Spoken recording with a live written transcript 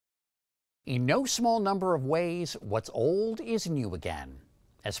In no small number of ways, what's old is new again.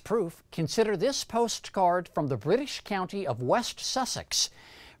 As proof, consider this postcard from the British county of West Sussex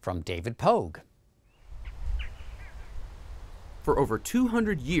from David Pogue. For over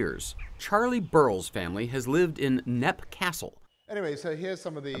 200 years, Charlie Burrell's family has lived in Knepp Castle, Anyway, so here's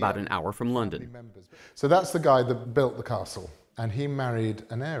some of the about an hour from London. members. So that's the guy that built the castle, and he married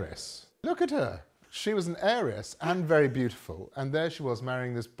an heiress. Look at her. She was an heiress and very beautiful, and there she was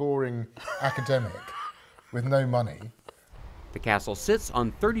marrying this boring academic with no money. The castle sits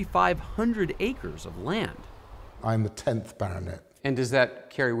on 3,500 acres of land. I'm the 10th baronet. And does that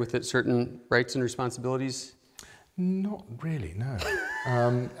carry with it certain rights and responsibilities? Not really, no.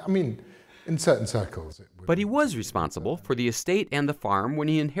 I mean, in certain circles it would. But he was responsible for the estate and the farm when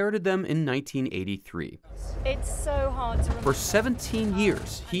he inherited them in 1983. It's so hard to remember. For 17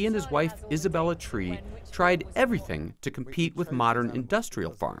 years, he and his wife, Isabella Tree, tried everything to compete with modern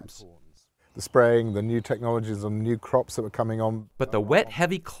industrial farms. The spraying, the new technologies and new crops that were coming on. But the wet,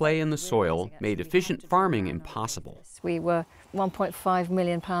 heavy clay in the soil made efficient farming impossible. We were £1.5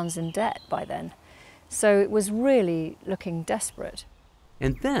 million in debt by then, so it was really looking desperate.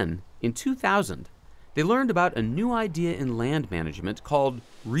 And then, in 2000, they learned about a new idea in land management called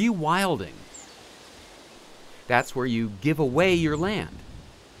rewilding. That's where you give away your land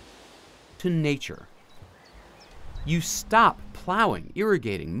to nature. You stop plowing,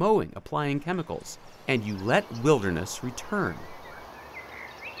 irrigating, mowing, applying chemicals, and you let wilderness return.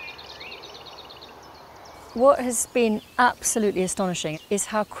 What has been absolutely astonishing is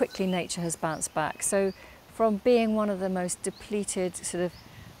how quickly nature has bounced back. So from being one of the most depleted sort of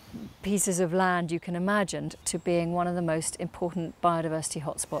pieces of land you can imagine to being one of the most important biodiversity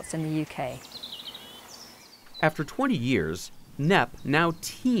hotspots in the UK. After 20 years, Knepp now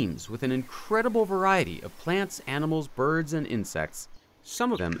teems with an incredible variety of plants, animals, birds, and insects,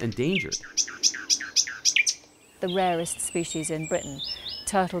 some of them endangered. The rarest species in Britain,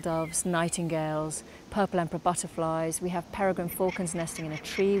 turtle doves, nightingales, purple emperor butterflies. We have peregrine falcons nesting in a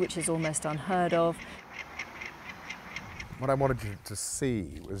tree, which is almost unheard of. What I wanted to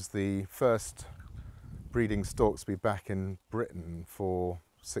see was the first breeding storks to be back in Britain for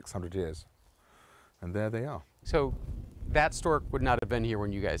 600 years. And there they are. So that stork would not have been here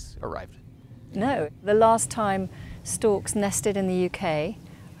when you guys arrived? No, the last time storks nested in the UK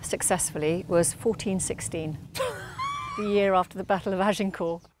successfully was 1416, the year after the Battle of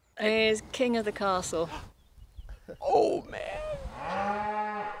Agincourt. He's king of the castle. Oh, man.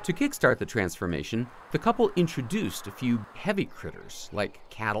 To kickstart the transformation, the couple introduced a few heavy critters like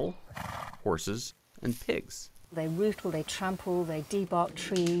cattle, horses, and pigs. They rootle, they trample, they debark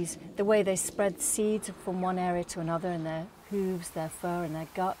trees. The way they spread seeds from one area to another in their hooves, their fur and their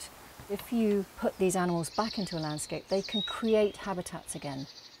gut. If you put these animals back into a landscape, they can create habitats again.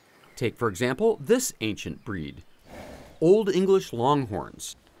 Take, for example, this ancient breed, Old English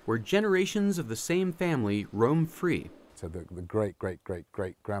Longhorns, where generations of the same family roam free. So the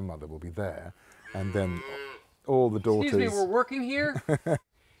great-great-great-great-grandmother will be there, and then all the daughters... Excuse me, we're working here?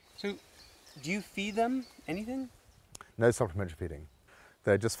 So, do you feed them anything? No supplementary feeding.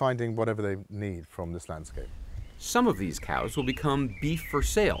 They're just finding whatever they need from this landscape. Some of these cows will become beef for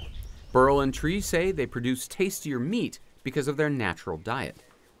sale. Burrell and Tree say they produce tastier meat because of their natural diet.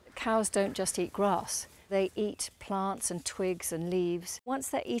 Cows don't just eat grass. They eat plants and twigs and leaves. Once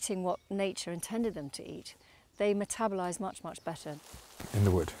they're eating what nature intended them to eat, they metabolize much, much better. In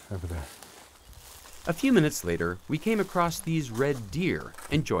the wood, over there. A few minutes later, we came across these red deer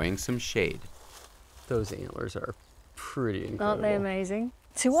enjoying some shade. Those antlers are pretty incredible. Aren't they amazing?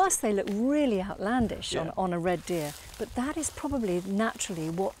 To us, they look really outlandish on a red deer, but that is probably naturally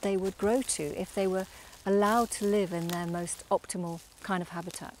what they would grow to if they were allowed to live in their most optimal kind of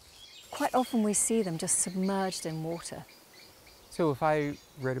habitat. Quite often we see them just submerged in water. So if I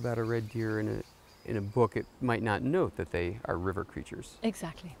read about a red deer in a book, it might not note that they are river creatures.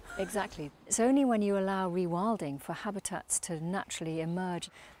 Exactly, exactly. It's only when you allow rewilding for habitats to naturally emerge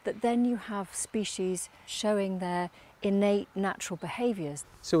that then you have species showing their innate natural behaviors.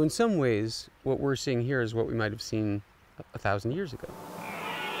 So in some ways, what we're seeing here is what we might have seen 1,000 years ago.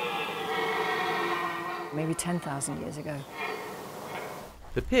 Maybe 10,000 years ago.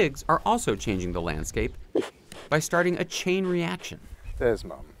 The pigs are also changing the landscape by starting a chain reaction. There's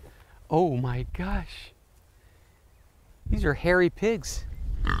Mum. Oh my gosh. These are hairy pigs.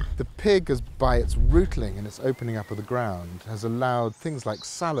 The pig, by its rootling and its opening up of the ground, has allowed things like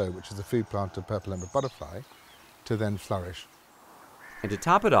sallow, which is a food plant of purple emperor butterfly, to then flourish. And to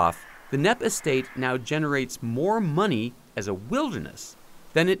top it off, the Knepp estate now generates more money as a wilderness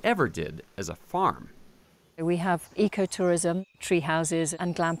than it ever did as a farm. We have ecotourism, tree houses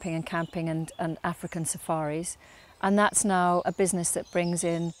and glamping and camping and African safaris. And that's now a business that brings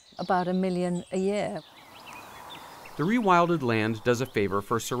in about $1 million a year. The rewilded land does a favor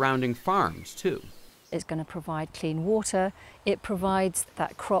for surrounding farms, too. It's going to provide clean water, it provides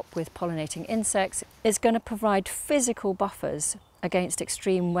that crop with pollinating insects, it's going to provide physical buffers against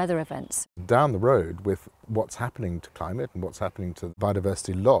extreme weather events. Down the road, with what's happening to climate and what's happening to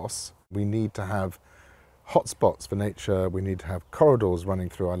biodiversity loss, we need to have hotspots for nature, we need to have corridors running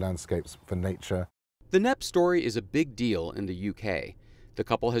through our landscapes for nature. The Knepp story is a big deal in the UK. The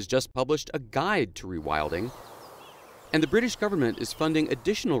couple has just published a guide to rewilding, and the British government is funding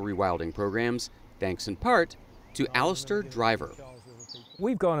additional rewilding programs, thanks in part to Alistair Driver.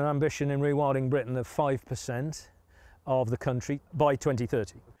 We've got an ambition in Rewilding Britain of 5% of the country by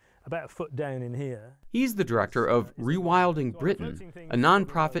 2030, about a foot down in here. He's the director of Rewilding Britain, a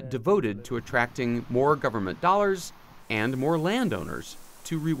nonprofit devoted to attracting more government dollars and more landowners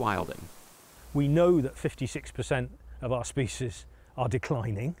to rewilding. We know that 56% of our species are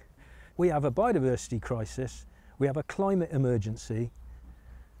declining. We have a biodiversity crisis. We have a climate emergency.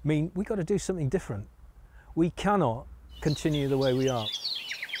 I mean, we've got to do something different. We cannot continue the way we are.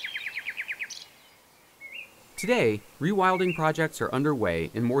 Today, rewilding projects are underway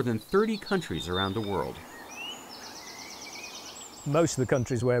in more than 30 countries around the world. Most of the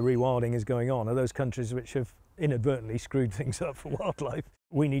countries where rewilding is going on are those countries which have inadvertently screwed things up for wildlife.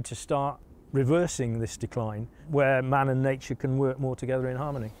 We need to start reversing this decline where man and nature can work more together in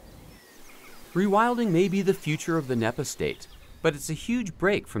harmony. Rewilding may be the future of the Knepp estate, but it's a huge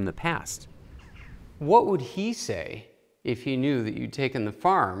break from the past. What would he say if he knew that you'd taken the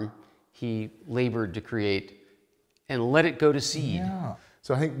farm he labored to create and let it go to seed? Yeah.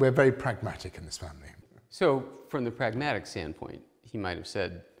 So I think we're very pragmatic in this family. So from the pragmatic standpoint, he might have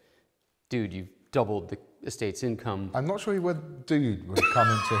said, dude, you've doubled the estate's income. I'm not sure whether dude would come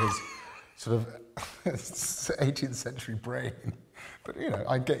into his sort of 18th century brain, but you know,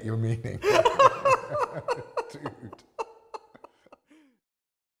 I get your meaning. Dude.